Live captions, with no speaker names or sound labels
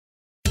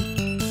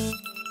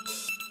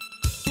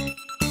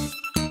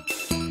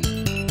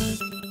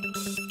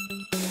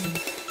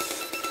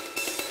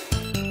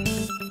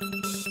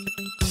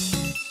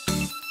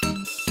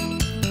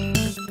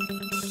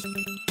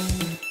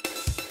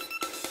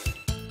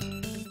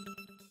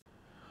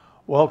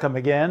Welcome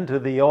again to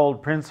the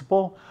Old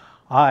Principal.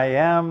 I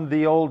am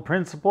the Old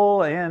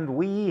Principal, and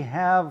we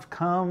have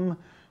come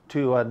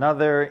to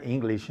another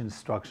English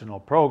instructional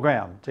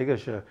program. 这个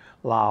是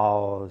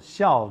老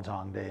校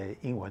长的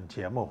英文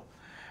节目.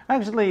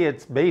 Actually,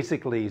 it's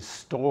basically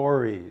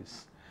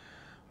stories.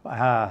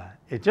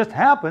 It just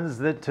happens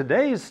that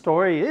today's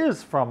story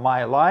is from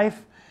my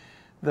life.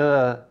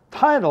 The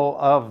title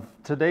of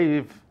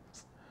today's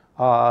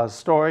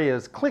story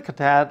is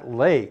Klickitat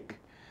Lake,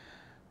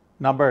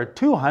 number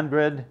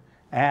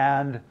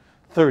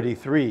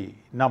 233.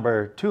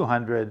 Number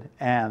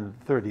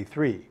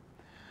 233.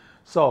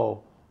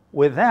 So,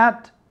 with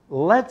that,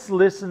 let's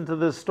listen to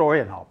the story,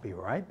 and I'll be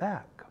right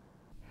back.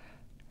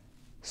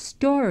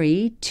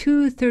 Story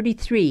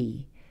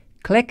 233,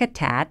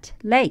 Klickitat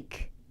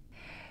Lake.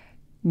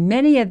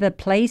 Many of the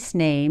place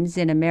names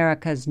in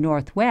America's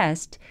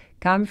Northwest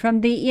come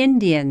from the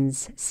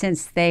Indians,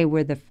 since they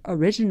were the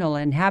original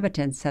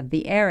inhabitants of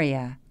the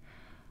area.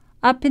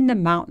 Up in the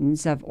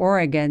mountains of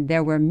Oregon,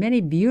 there were many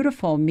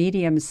beautiful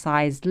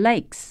medium-sized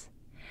lakes.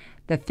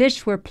 The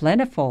fish were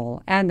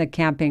plentiful, and the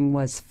camping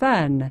was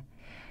fun.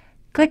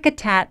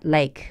 Klickitat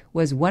Lake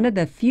was one of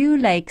the few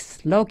lakes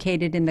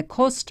located in the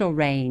coastal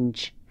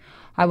range.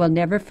 I will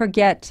never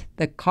forget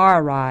the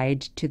car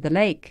ride to the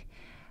lake.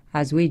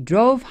 As we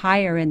drove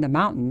higher in the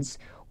mountains,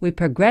 we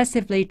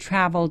progressively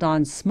traveled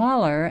on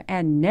smaller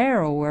and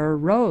narrower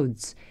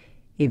roads.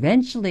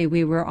 Eventually,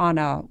 we were on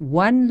a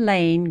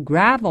one-lane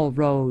gravel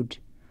road.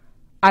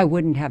 I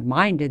wouldn't have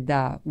minded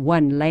the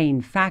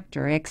one-lane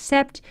factor,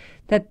 except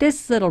that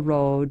this little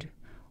road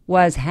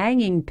was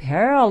hanging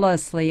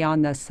perilously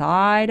on the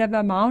side of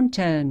a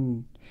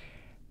mountain.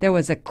 There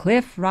was a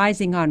cliff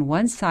rising on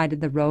one side of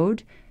the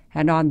road,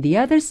 and on the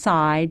other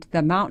side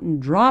the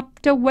mountain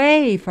dropped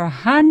away for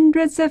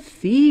hundreds of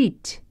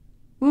feet.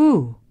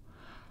 Ooh!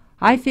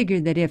 I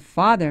figured that if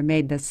Father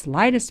made the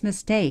slightest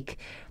mistake,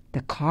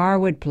 the car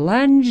would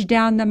plunge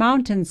down the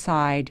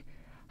mountainside.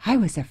 I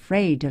was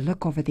afraid to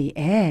look over the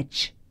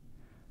edge.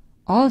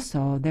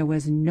 Also, there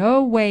was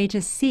no way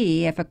to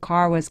see if a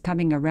car was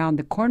coming around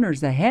the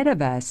corners ahead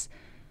of us.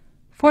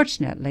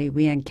 Fortunately,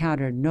 we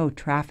encountered no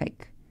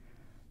traffic.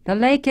 The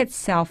lake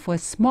itself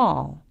was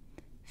small.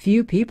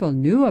 Few people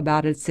knew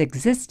about its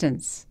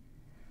existence.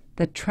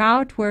 The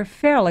trout were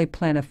fairly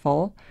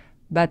plentiful,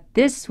 but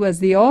this was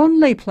the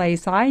only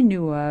place I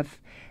knew of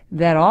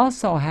that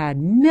also had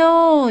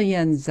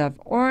millions of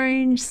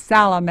orange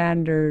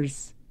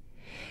salamanders.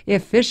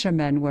 If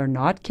fishermen were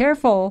not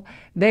careful,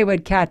 they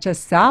would catch a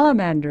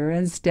salamander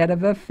instead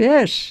of a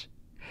fish.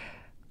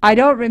 I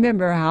don't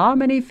remember how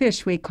many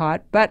fish we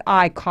caught, but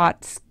I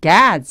caught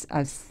scads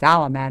of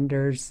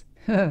salamanders.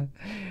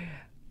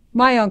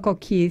 My Uncle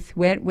Keith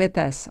went with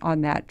us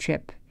on that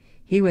trip.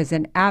 He was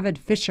an avid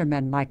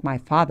fisherman like my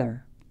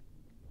father.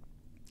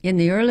 In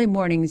the early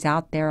mornings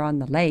out there on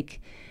the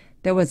lake,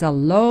 there was a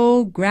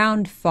low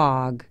ground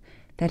fog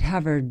that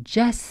hovered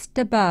just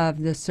above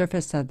the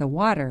surface of the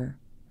water.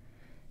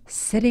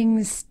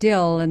 Sitting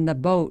still in the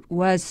boat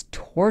was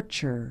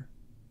torture.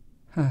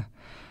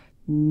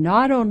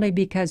 Not only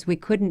because we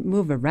couldn't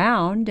move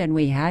around and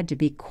we had to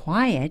be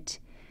quiet,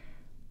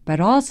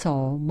 but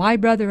also my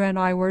brother and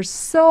I were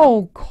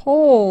so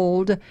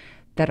cold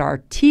that our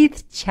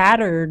teeth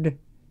chattered.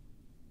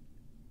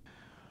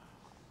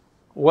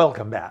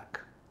 Welcome back.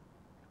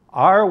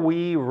 Are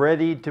we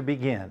ready to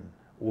begin?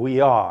 We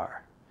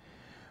are.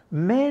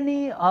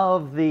 Many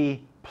of the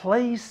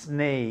place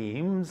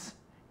names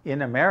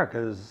in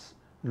America's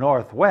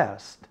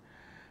Northwest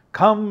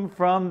come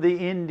from the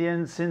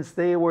Indians, since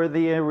they were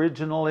the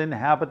original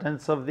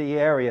inhabitants of the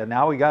area.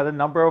 Now we got a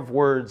number of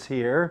words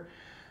here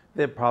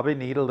that probably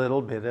need a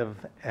little bit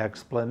of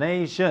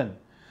explanation.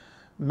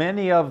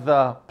 Many of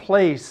the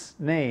place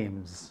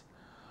names,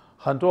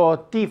 很多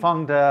地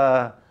方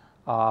的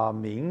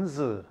名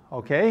字,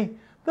 okay?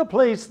 The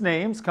place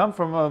names come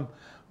from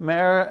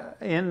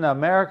in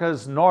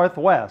America's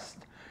Northwest.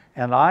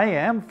 And I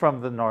am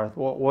from the North.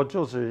 我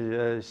就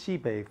是西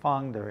北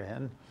方的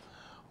人,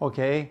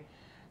 okay?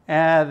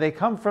 And they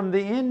come from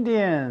the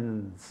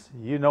Indians.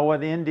 You know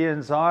what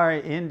Indians are?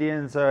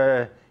 Indians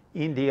are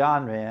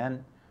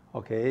Indianren,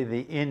 okay?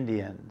 The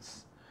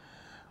Indians,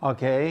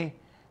 okay?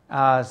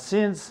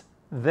 Since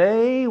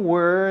they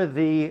were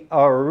the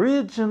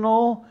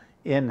original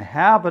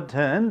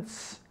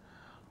inhabitants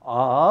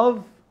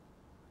of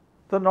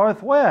the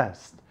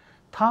Northwest,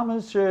 他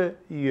们是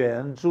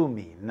原住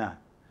民呢.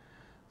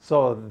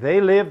 So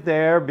they lived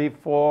there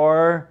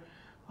before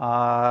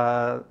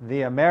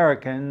the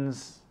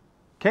Americans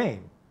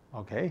came,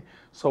 okay?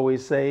 So we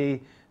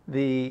say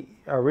the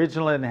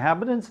original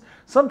inhabitants.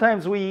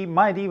 Sometimes we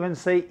might even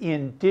say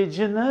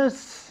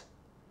indigenous.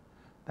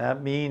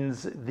 That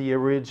means the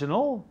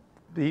original,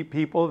 the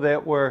people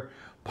that were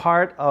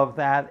part of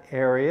that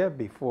area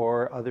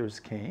before others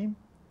came.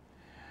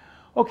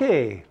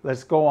 Okay,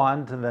 let's go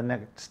on to the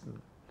next.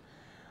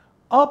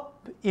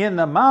 Up in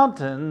the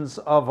mountains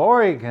of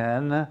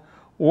Oregon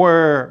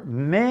were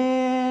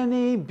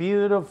many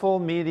beautiful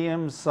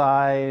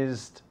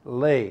medium-sized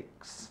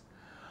lakes.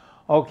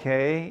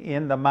 Okay,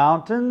 in the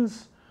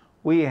mountains,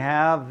 we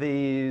have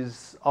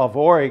these of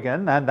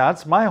Oregon, and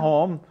that's my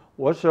home.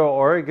 我是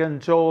Oregon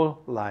州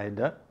来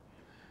的.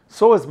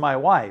 So is my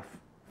wife,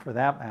 for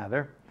that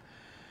matter.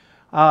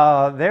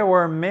 There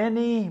were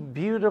many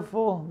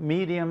beautiful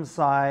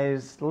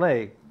medium-sized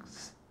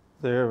lakes.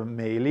 They're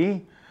美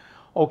丽,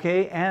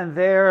 okay, and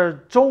they're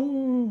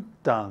中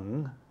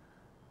等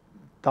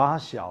大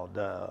小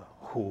的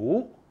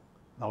湖,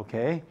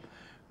 okay,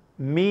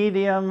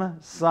 medium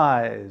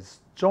size,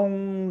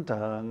 中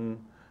等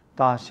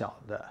大小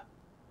的.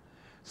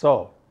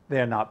 So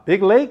they're not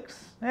big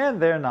lakes and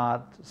they're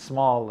not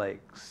small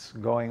lakes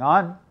going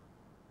on.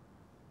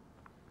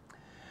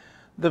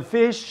 The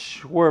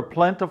fish were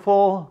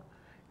plentiful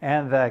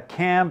and the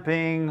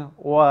camping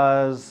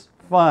was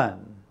fun.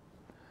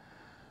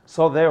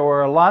 So there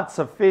were lots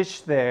of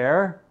fish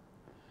there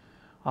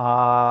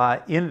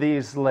in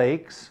these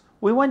lakes.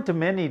 We went to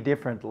many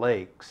different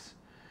lakes.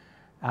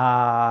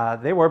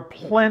 They were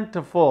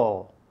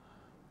plentiful,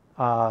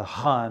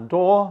 很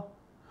多,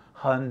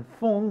 很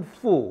丰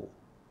富,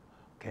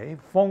 okay,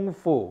 丰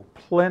富,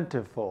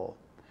 plentiful.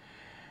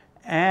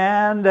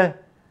 And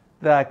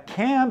the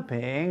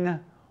camping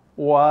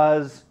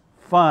was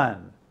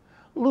fun.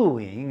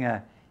 露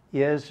营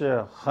也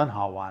是很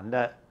好玩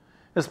的,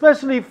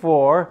 especially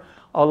for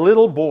a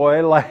little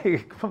boy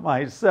like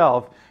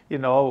myself. You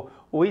know,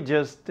 we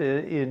just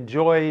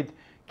enjoyed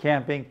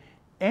camping.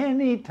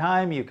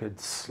 Anytime you could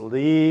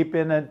sleep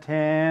in a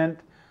tent,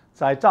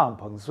 在帐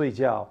篷睡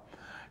觉,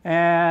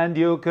 and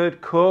you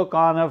could cook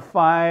on a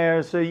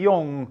fire, 是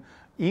用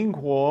萤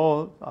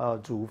火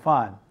煮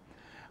饭.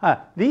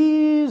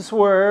 These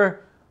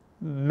were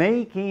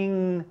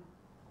making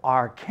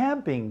our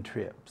camping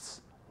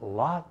trips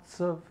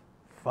lots of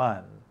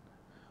fun.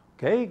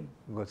 Okay,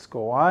 let's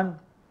go on.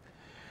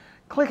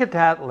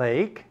 Klickitat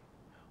Lake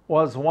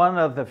was one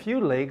of the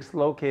few lakes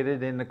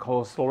located in the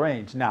coastal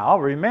range. Now,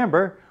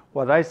 remember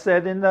what I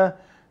said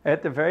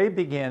at the very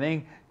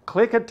beginning.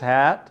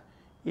 Klickitat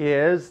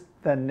is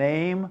the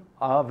name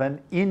of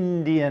an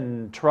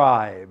Indian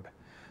tribe,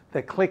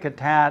 the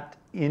Klickitat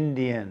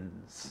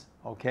Indians.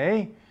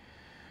 Okay?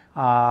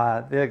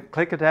 The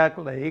Klickitat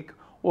Lake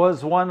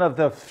was one of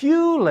the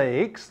few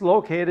lakes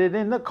located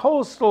in the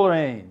coastal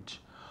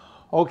range.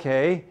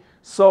 Okay,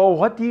 so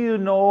what do you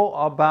know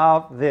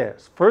about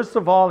this? First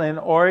of all, in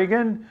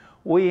Oregon,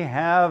 we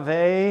have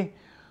a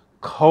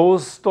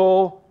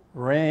coastal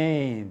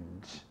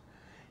range.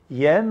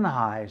 沿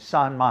海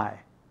山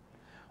脉.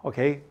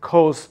 Okay,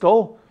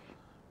 coastal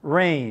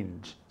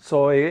range.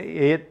 So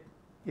it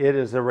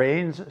is a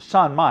range.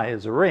 山脉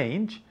is a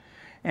range.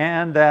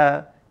 And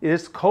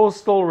this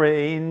coastal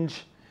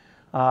range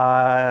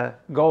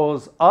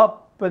goes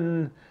up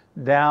and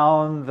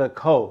down the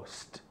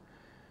coast.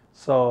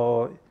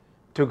 So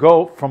to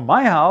go from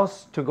my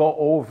house to go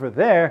over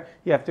there,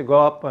 you have to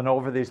go up and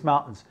over these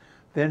mountains.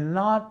 They're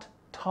not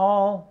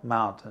tall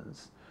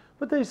mountains,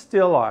 but they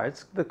still are.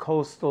 It's the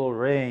coastal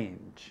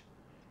range.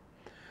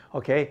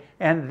 Okay,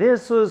 and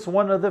this was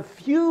one of the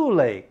few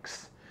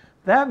lakes.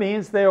 That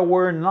means there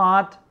were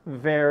not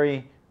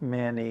very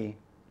many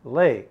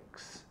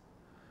lakes.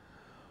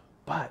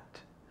 But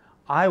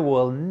I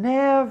will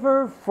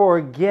never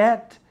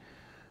forget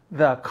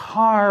the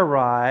car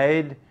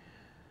ride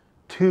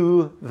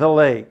to the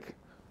lake.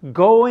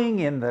 Going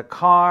in the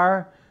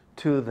car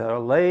to the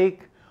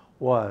lake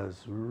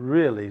was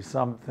really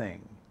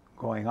something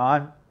going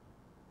on.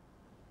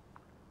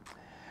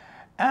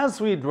 As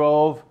we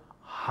drove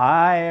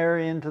higher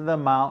into the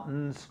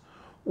mountains,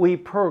 we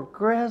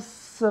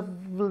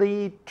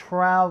progressively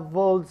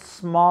traveled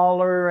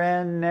smaller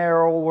and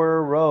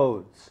narrower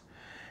roads.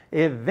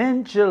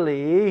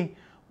 Eventually,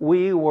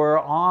 we were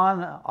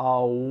on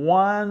a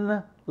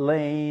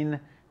one-lane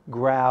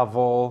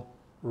gravel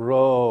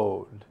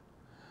road.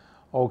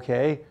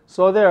 Okay,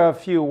 so there are a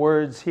few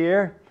words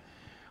here.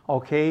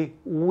 Okay,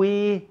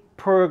 we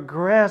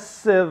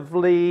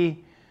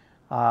progressively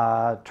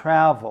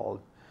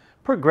traveled.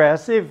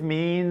 Progressive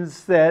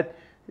means that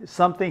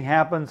something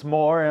happens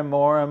more and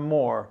more and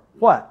more.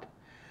 What?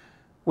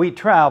 We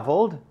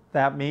traveled,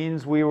 that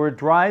means we were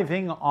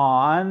driving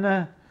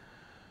on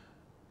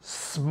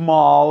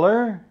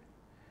smaller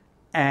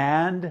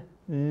and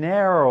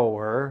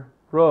narrower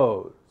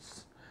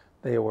roads.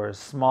 They were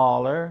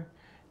smaller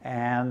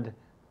and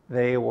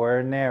they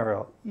were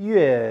narrow.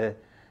 越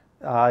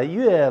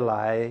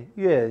来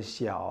越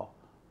小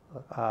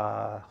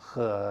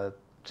和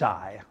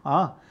窄.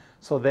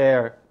 So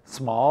they're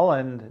small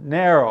and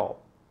narrow.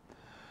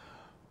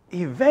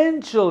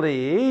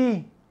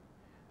 Eventually,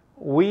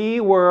 we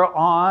were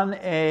on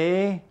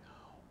a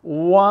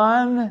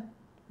one-lane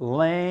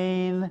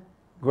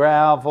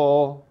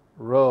gravel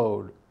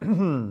road.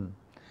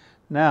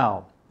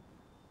 Now,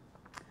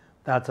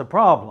 that's a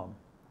problem,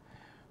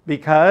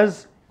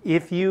 because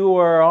if you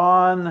are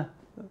on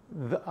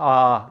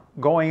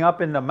going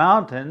up in the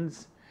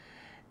mountains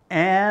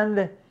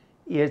and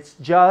it's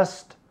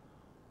just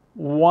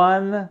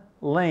one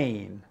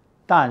lane,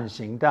 单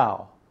行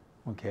道,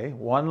 okay,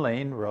 one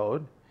lane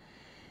road.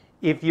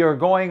 If you're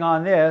going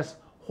on this,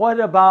 What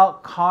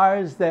about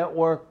cars that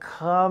were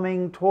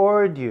coming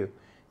toward you?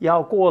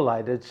 要过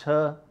来的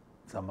车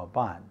怎么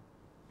办?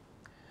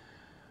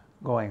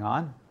 Going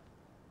on.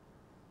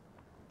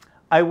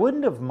 I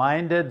wouldn't have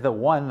minded the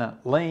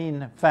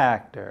one-lane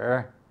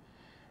factor,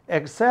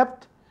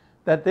 except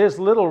that this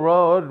little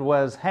road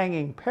was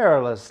hanging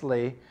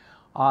perilously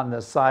on the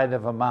side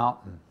of a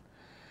mountain.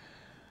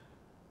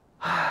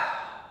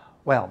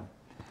 Well,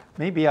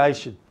 maybe I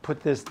should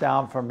put this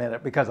down for a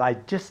minute because I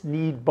just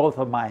need both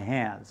of my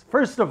hands.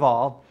 First of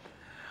all,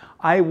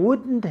 I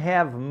wouldn't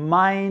have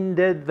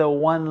minded the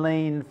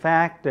one-lane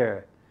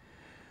factor.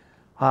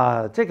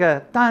 这个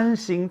单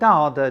行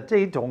道的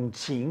这种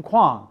情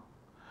况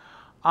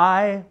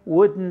I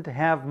wouldn't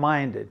have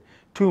minded.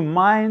 To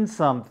mind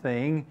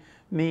something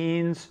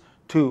means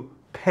to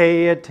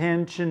pay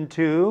attention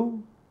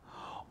to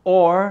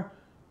or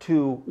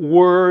to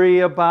worry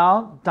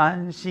about,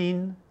 担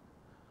心.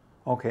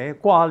 Okay,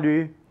 挂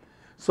虑.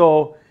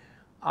 So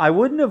I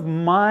wouldn't have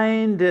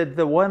minded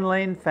the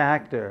one-lane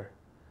factor.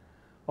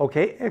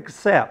 Okay,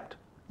 except.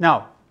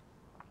 Now,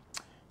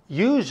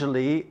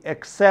 usually,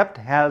 except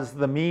has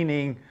the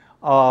meaning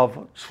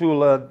of 除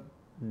了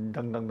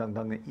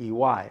以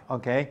外,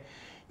 okay?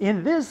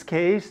 In this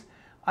case,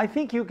 I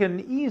think you can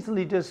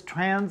easily just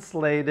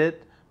translate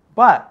it,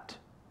 but,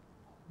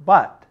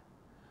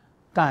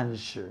 但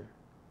是.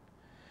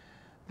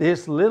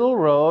 This little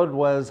road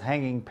was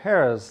hanging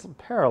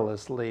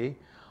perilously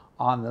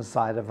on the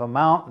side of a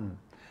mountain.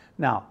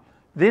 Now,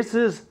 this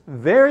is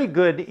very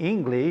good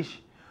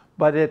English,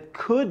 but it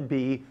could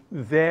be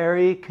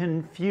very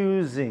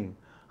confusing.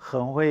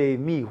 很会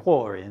迷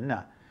惑人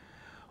啊.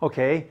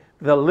 Okay,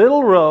 the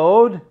little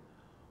road,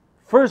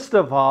 first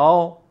of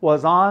all,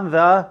 was on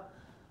the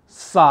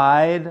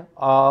side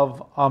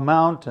of a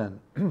mountain.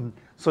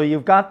 So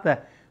you've got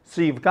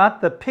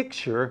the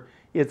picture.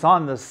 It's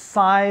on the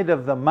side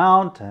of the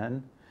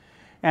mountain,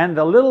 and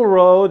the little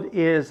road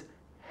is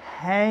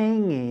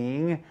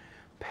hanging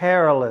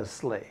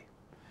perilously.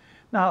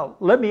 Now,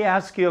 let me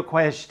ask you a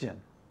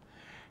question.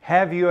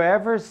 Have you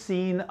ever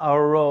seen a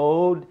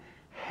road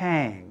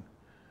hang?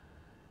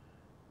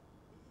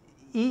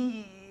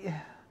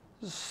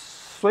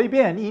 随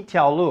便一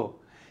条路，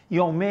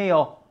有没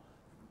有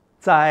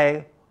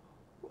在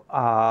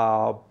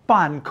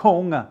半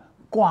空啊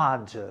挂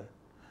着?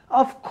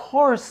 Of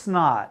course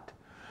not.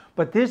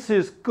 But this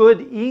is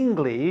good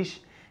English,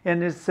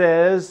 and it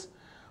says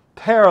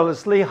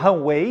perilously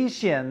很危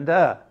险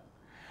的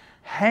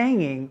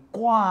hanging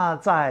挂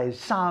在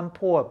山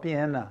坡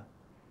边啊.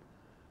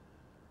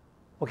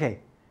 Okay,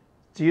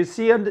 do you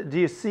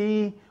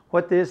see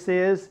what this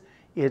is?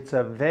 It's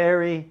a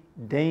very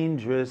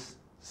dangerous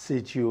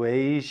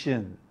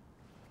situation.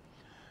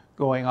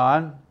 Going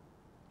on.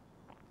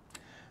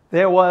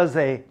 There was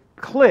a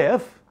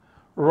cliff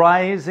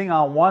rising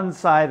on one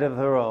side of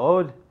the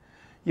road.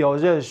 有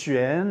着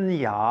悬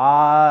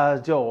崖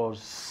就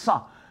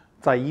上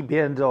在一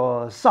边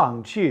就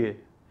上去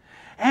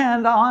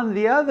and on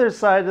the other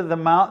side of the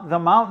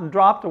mountain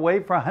dropped away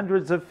for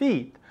hundreds of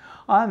feet.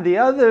 On the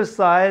other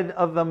side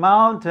of the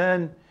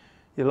mountain,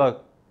 you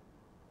look,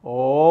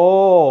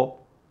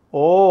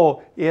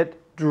 it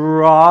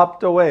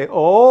dropped away.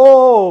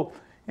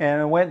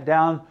 And it went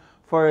down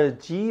for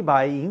几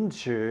百英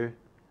尺.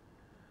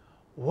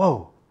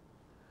 Whoa.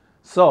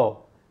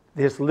 So,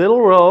 this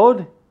little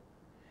road,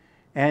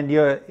 and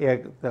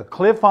the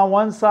cliff on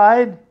one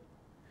side,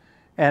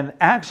 and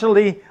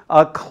actually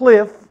a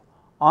cliff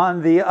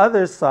on the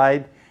other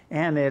side,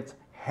 and it's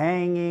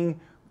hanging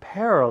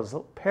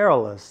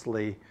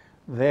perilously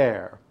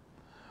there.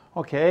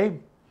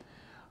 Okay.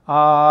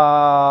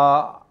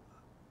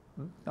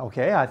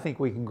 Okay, I think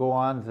we can go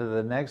on to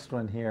the next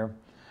one here.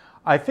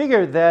 I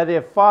figured that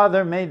if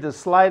Father made the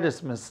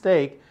slightest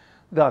mistake,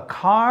 the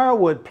car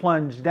would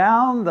plunge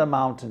down the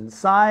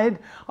mountainside.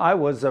 I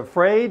was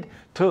afraid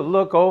to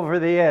look over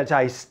the edge.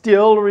 I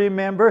still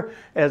remember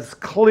as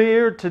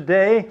clear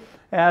today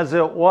as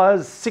it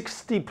was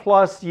 60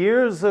 plus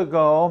years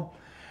ago.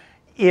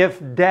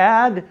 If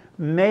Dad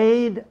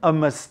made a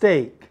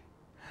mistake,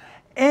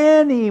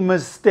 any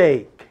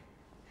mistake,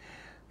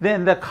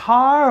 then the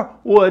car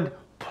would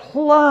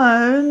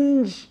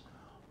plunge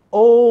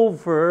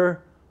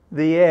over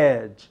the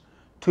edge.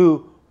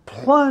 To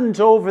plunge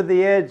over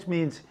the edge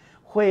means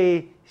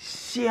会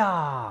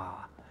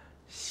下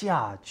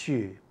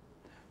去.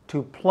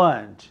 To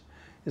plunge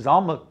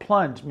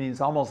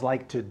means almost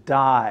like to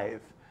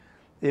dive.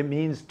 It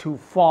means to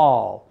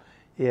fall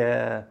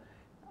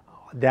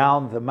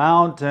down the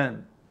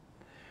mountain.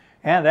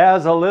 And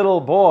as a little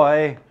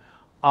boy,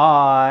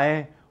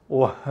 I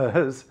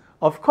was,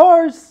 of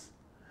course,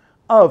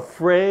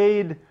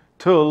 afraid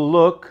to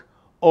look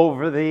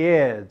over the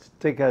edge.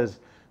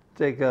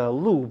 这个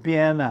路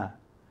边啊,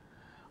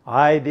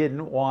 I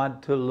didn't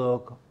want to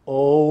look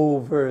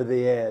over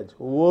the edge.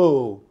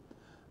 Whoa,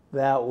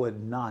 that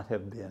would not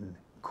have been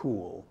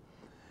cool.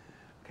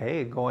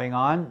 Okay, going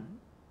on.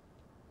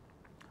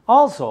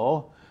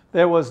 Also,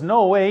 there was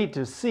no way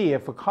to see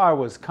if a car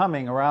was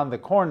coming around the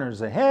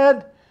corners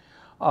ahead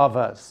of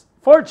us.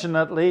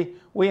 Fortunately,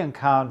 we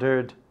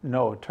encountered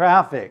no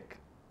traffic.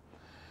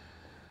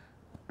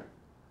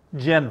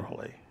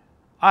 Generally.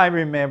 I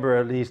remember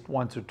at least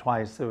once or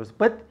twice there was,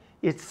 but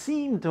it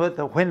seemed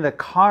that when the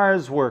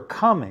cars were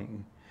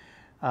coming,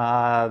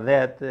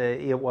 that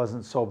it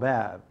wasn't so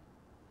bad.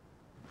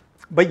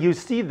 But you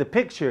see the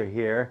picture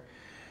here,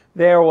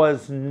 there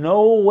was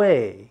no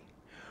way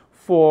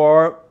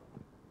for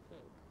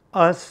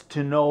us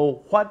to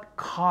know what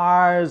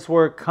cars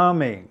were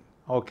coming,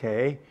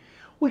 okay?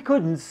 We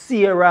couldn't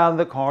see around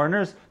the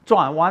corners,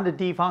 转弯的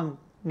地方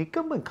你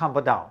根本看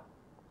不到,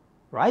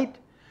 right?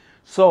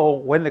 So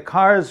when the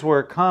cars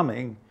were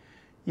coming,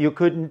 you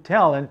couldn't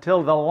tell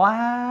until the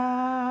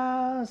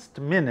last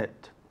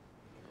minute.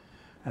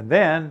 And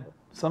then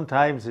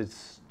sometimes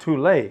it's too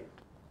late.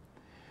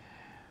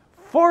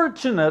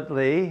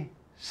 Fortunately,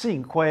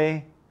 幸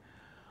亏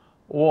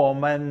我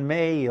们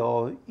没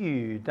有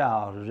遇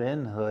到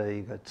任何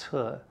一个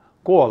车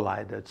过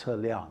来的车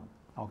辆.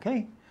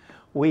 Okay?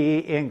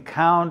 We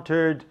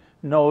encountered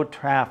no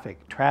traffic.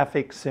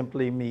 Traffic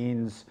simply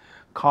means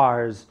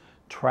cars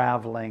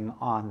traveling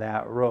on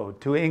that road.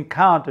 To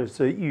encounter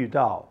是遇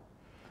到.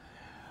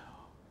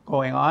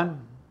 Going on.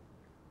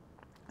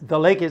 The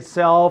lake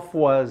itself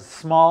was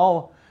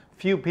small.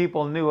 Few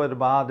people knew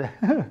about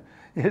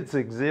its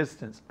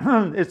existence.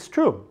 It's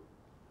true.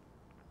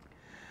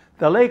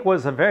 The lake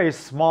was a very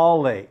small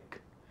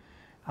lake.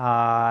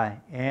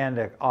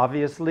 And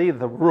obviously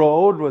the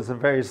road was a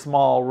very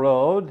small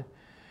road.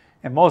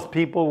 And most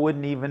people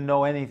wouldn't even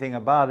know anything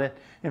about it.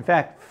 In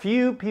fact,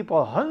 few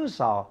people, 很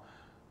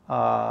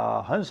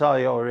少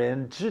有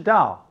人知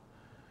道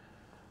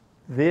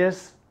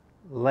this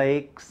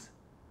lake's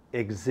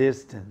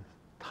existence,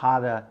 它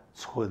的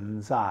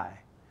存在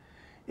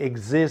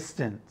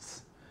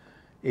existence,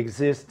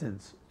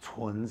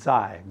 存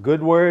在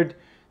good word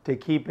to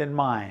keep in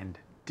mind,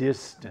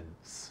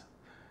 distance,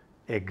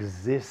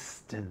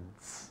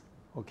 existence,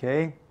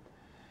 okay?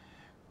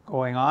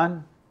 Going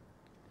on.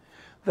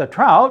 The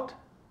trout,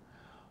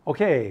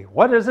 okay,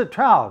 what is a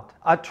trout?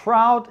 A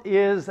trout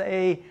is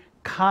a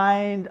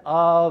kind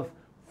of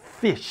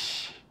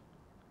fish,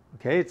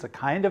 okay? It's a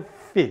kind of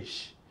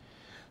fish.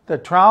 The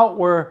trout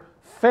were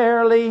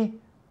fairly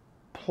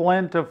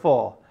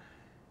plentiful,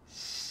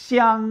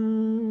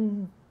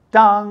 相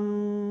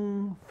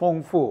当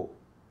丰富.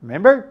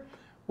 Remember,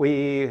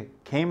 we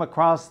came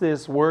across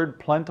this word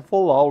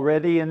plentiful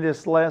already in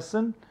this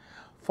lesson,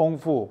 丰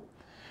富.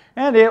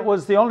 And it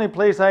was the only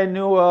place I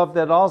knew of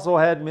that also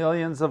had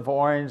millions of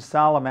orange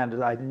salamanders.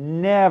 I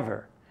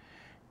never,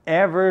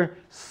 ever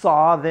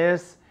saw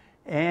this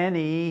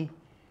anywhere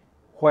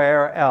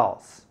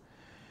else.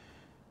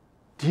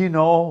 Do you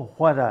know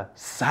what a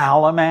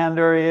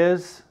salamander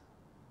is?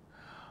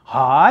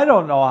 I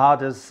don't know how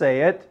to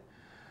say it.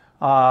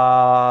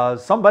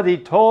 Somebody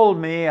told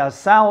me a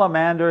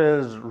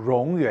salamander is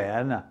蝾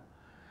螈.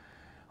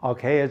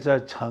 Okay, it's a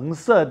橙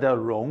色的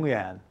蝾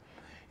螈.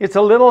 It's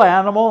a little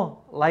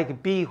animal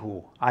like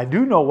bihu. I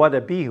do know what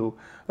a bihu.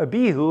 A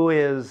bihu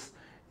is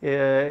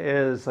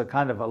a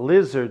kind of a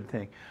lizard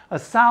thing. A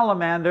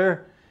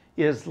salamander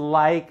is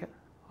like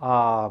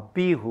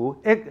bihu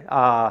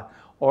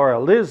or a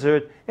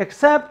lizard,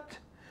 except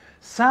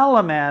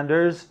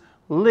salamanders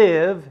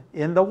live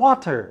in the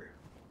water.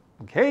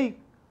 Okay,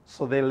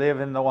 so they live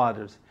in the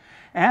waters.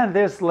 And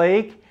this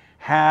lake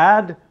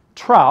had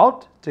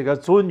trout, 这个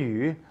鳟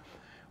鱼,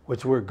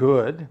 which were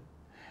good,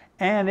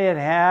 and it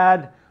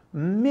had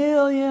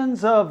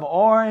millions of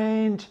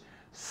orange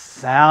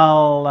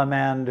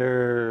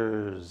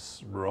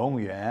salamanders, 蝾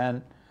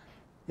螈,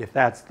 if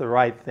that's the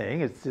right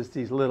thing. It's just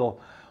these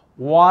little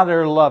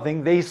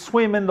water-loving, they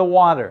swim in the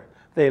water.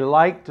 They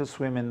like to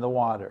swim in the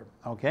water.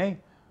 Okay,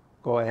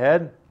 go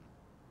ahead.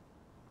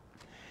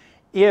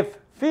 If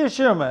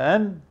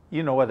fishermen,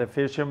 you know what a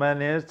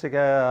fisherman is, 这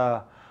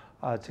个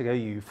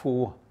渔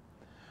夫,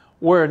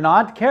 were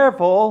not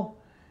careful,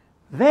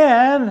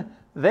 then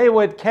they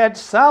would catch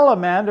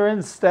salamander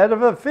instead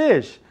of a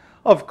fish.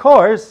 Of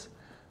course,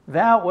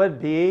 that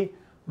would be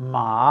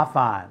麻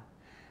烦.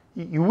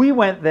 We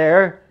went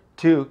there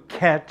to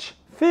catch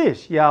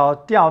fish, 要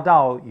钓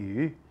到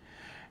鱼.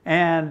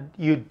 And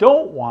you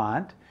don't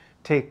want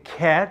to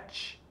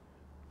catch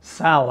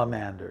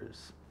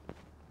salamanders.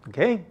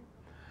 Okay?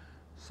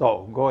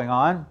 So, going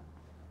on.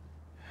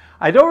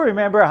 I don't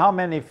remember how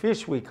many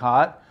fish we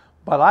caught,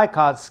 but I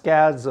caught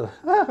scads of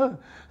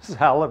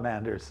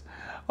salamanders.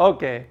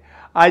 Okay.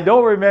 I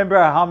don't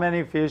remember how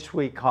many fish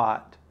we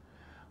caught,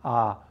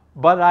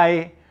 but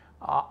I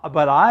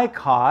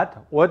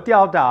caught 我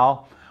钓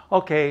到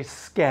okay,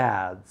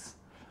 scads.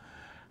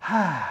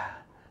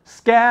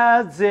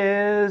 Scads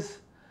is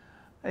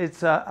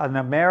an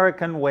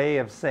American way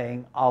of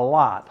saying a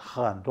lot,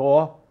 很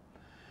多.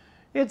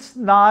 It's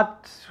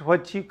not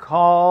what you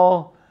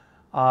call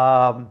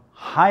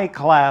high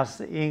class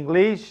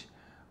English,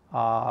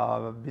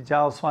 比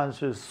较算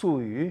是俗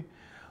语,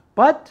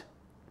 but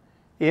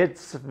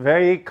it's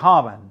very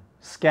common,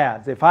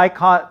 scads. If I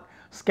caught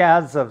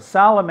scads of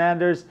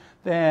salamanders,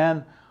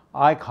 then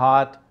I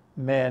caught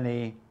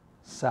many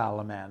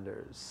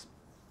salamanders.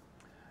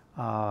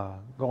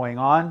 going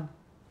on.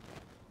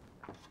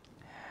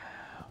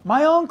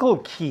 My Uncle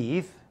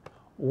Keith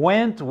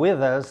went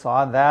with us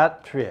on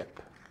that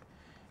trip.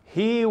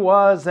 He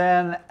was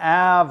an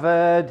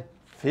avid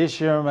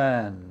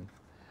fisherman.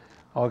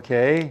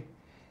 Okay,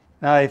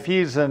 now if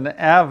he's an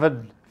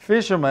avid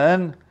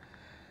fisherman,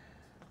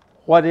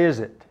 what is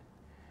it?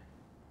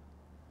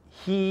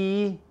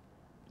 He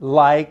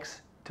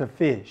likes to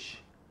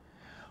fish.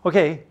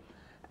 Okay,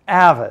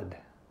 avid.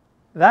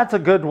 That's a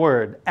good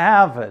word.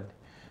 Avid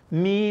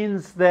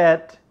means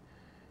that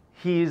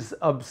he's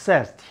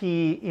obsessed.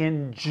 He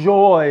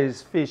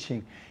enjoys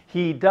fishing.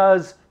 He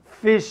does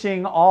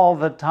fishing all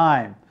the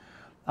time.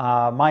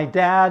 My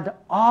dad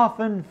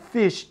often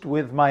fished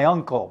with my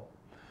uncle.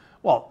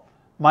 Well,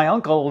 my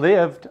uncle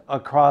lived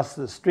across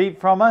the street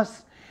from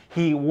us.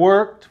 He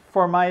worked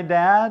for my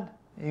dad.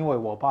 因为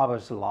我爸爸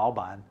是老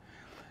板.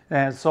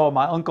 And so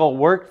my uncle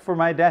worked for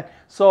my dad.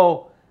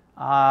 So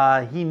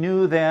he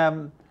knew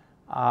them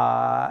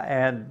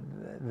and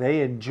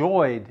they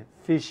enjoyed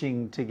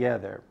fishing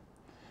together.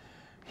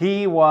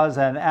 He was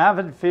an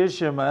avid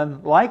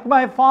fisherman like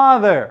my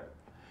father.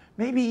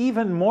 Maybe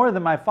even more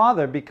than my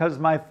father, because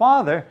my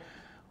father,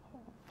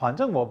 反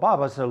正我爸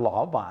爸是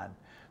老板.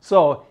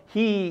 So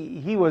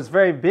he was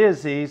very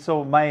busy.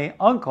 So my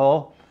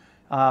uncle,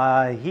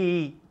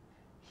 he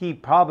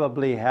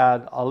probably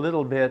had a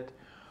little bit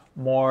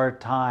more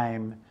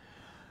time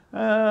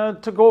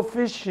to go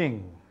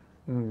fishing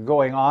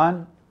going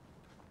on.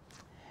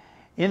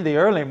 In the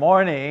early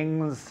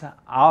mornings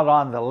out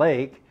on the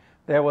lake,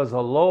 there was a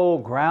low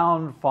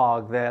ground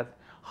fog that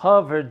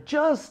hovered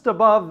just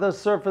above the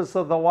surface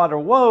of the water.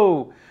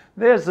 Whoa,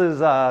 this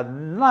is a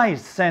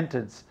nice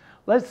sentence.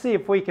 Let's see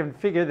if we can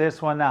figure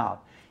this one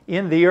out.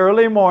 In the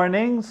early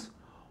mornings,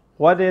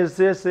 what is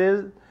this?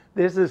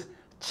 This is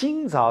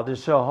清早的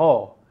时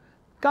候，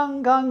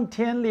刚刚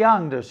天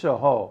亮的时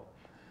候,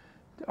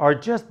 or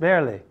just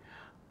barely.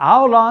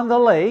 Out on the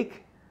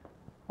lake,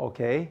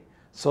 okay,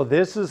 so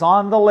this is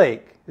on the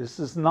lake. This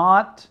is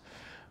not,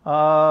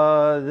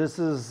 this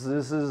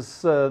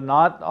is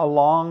not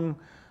along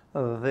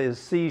the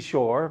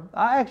seashore.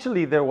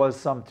 Actually, there was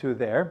some too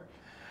there.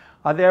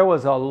 There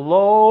was a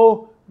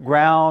low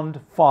ground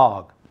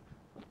fog.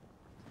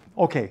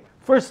 Okay,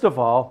 first of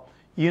all,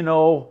 you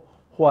know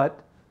what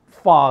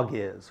fog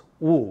is.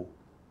 雾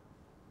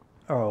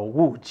or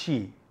雾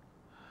气.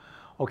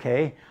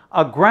 Okay,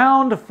 a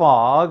ground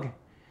fog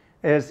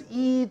is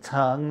一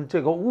层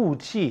这个雾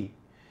气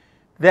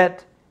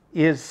that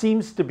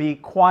seems to be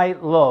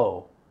quite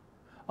low.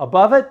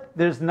 Above it,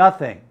 there's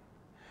nothing.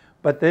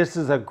 But this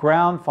is a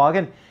ground fog,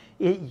 and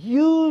it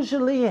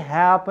usually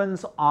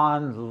happens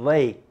on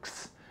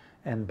lakes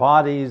and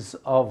bodies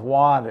of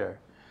water.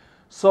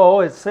 So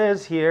it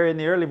says here in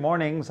the early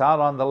mornings out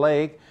on the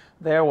lake,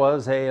 there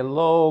was a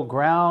low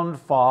ground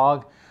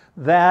fog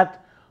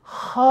that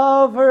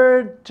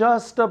hovered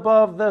just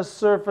above the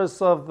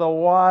surface of the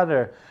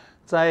water.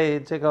 在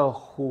这个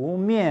湖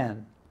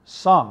面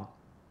上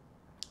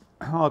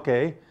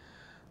Okay,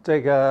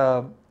 这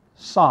个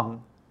上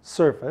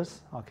surface,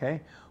 okay,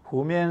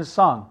 湖面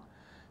上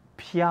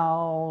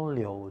漂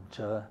流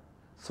着.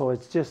 So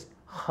it's just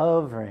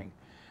hovering.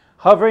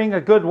 Hovering,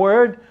 a good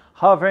word.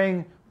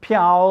 Hovering,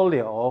 漂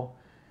流.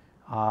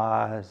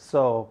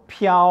 So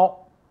漂,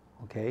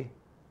 okay.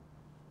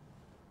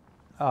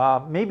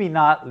 Maybe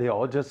not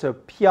流, just a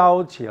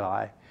飘起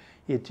来.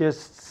 It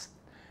just,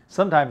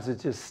 sometimes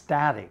it's just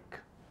static.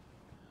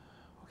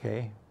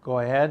 Okay, go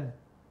ahead.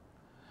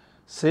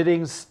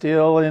 Sitting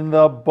still in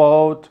the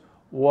boat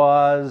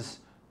was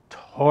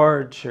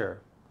torture.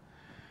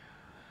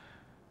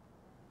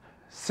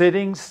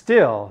 Sitting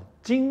still,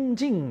 静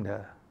静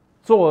的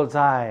坐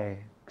在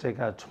这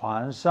个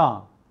船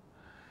上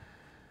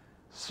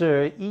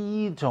是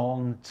一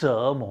种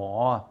折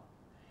磨.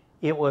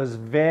 It was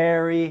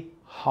very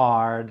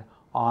hard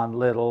on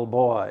little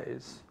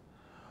boys.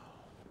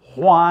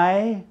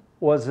 Why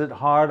was it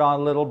hard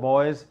on little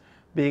boys?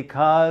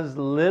 Because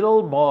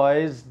little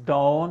boys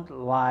don't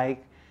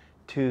like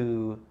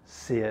to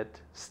sit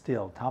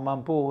still. 他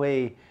们不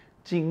会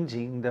静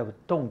静地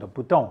动的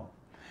不动.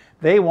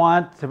 They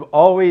want to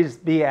always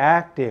be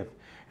active.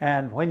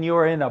 And when you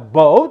are in a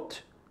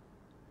boat,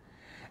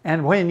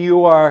 and when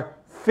you are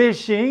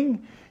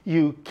fishing,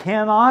 you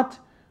cannot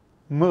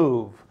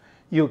move.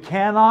 You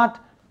cannot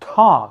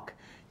talk.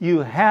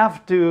 You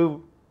have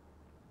to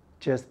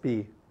just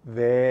be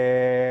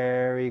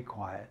very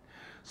quiet.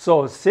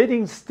 So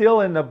sitting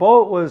still in the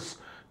boat was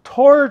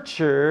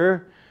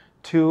torture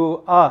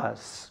to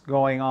us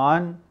going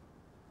on.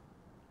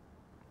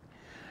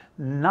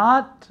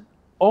 Not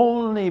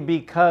only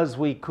because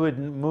we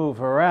couldn't move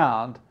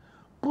around,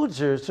 不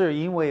只是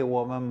因为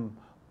我们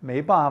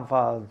没办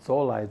法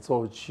走来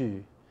走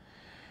去.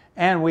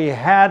 And we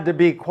had to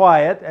be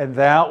quiet, and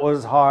that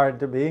was hard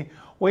to be.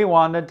 We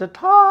wanted to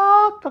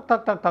talk.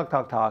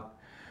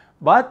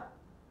 But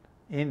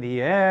in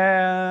the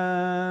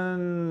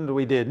end,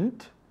 we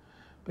didn't.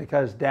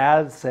 Because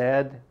Dad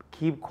said,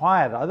 keep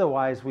quiet,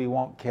 otherwise we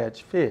won't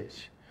catch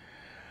fish.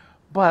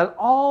 but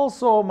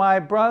also my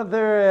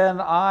brother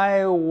and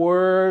I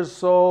were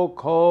so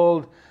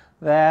cold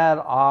that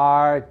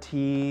our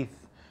teeth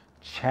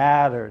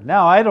chattered.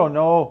 Now, I don't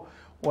know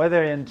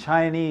whether in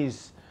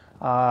Chinese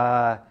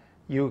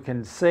you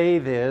can say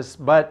this,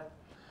 but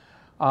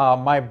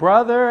my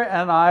brother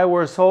and I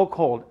were so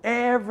cold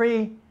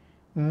every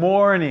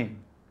morning.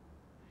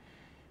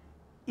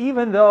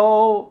 Even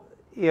though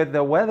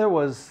the weather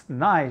was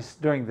nice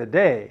during the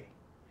day,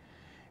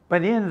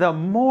 but in the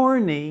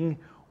morning,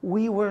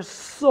 we were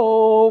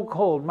so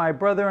cold. My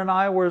brother and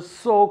I were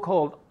so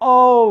cold,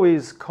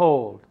 always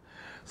cold.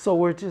 So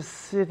we're just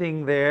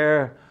sitting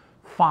there,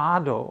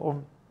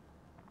 fado,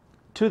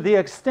 to the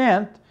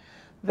extent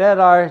that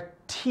our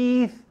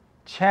teeth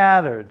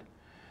chattered.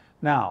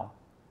 Now,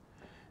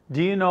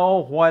 do you know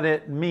what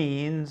it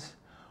means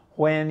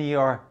when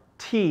your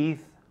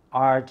teeth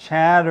are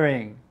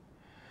chattering?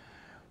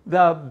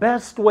 The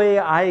best way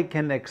I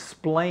can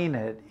explain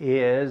it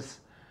is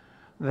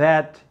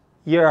that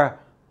you're,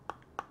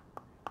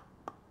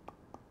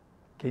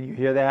 can you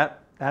hear that?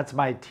 That's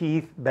my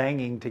teeth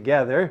banging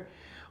together.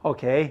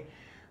 Okay.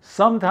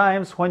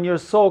 Sometimes when you're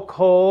so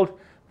cold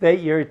that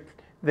your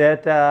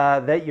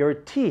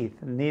teeth,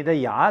 你的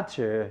牙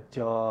齿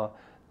就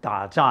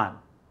打颤.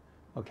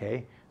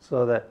 Okay.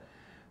 So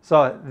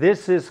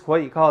this is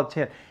what you call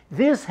chatter.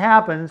 This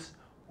happens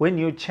when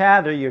you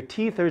chatter. Your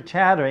teeth are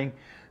chattering.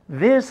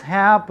 This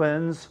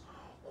happens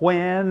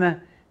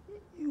when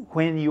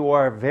you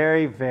are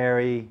very,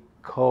 very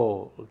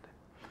cold.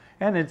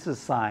 And it's a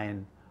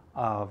sign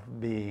of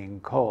being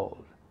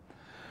cold.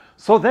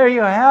 So there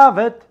you have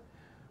it,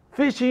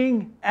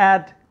 fishing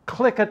at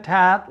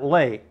Klickitat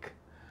Lake.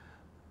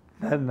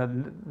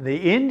 The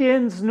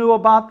Indians knew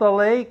about the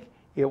lake.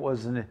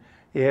 In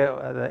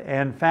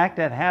fact,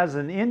 it has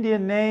an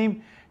Indian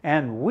name,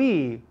 and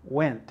we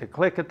went to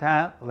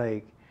Klickitat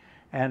Lake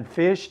and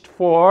fished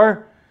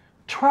for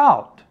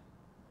trout,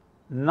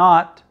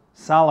 not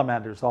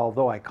salamanders,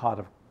 although I caught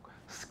a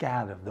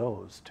scat of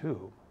those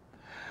too.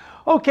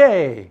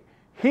 Okay,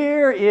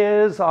 here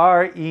is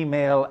our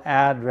email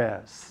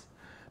address,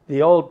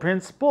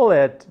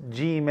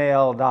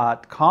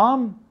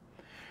 theoldprinciple@gmail.com,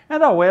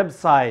 and our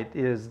website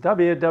is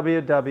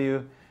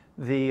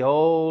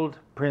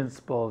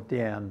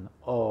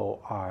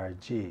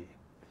www.theoldprinciple.org.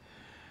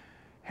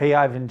 Hey,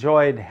 I've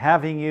enjoyed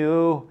having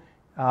you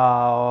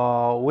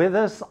with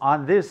us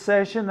on this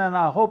session, and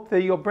I hope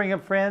that you'll bring a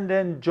friend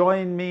and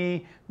join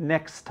me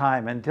next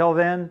time. Until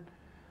then,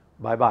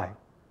 bye-bye.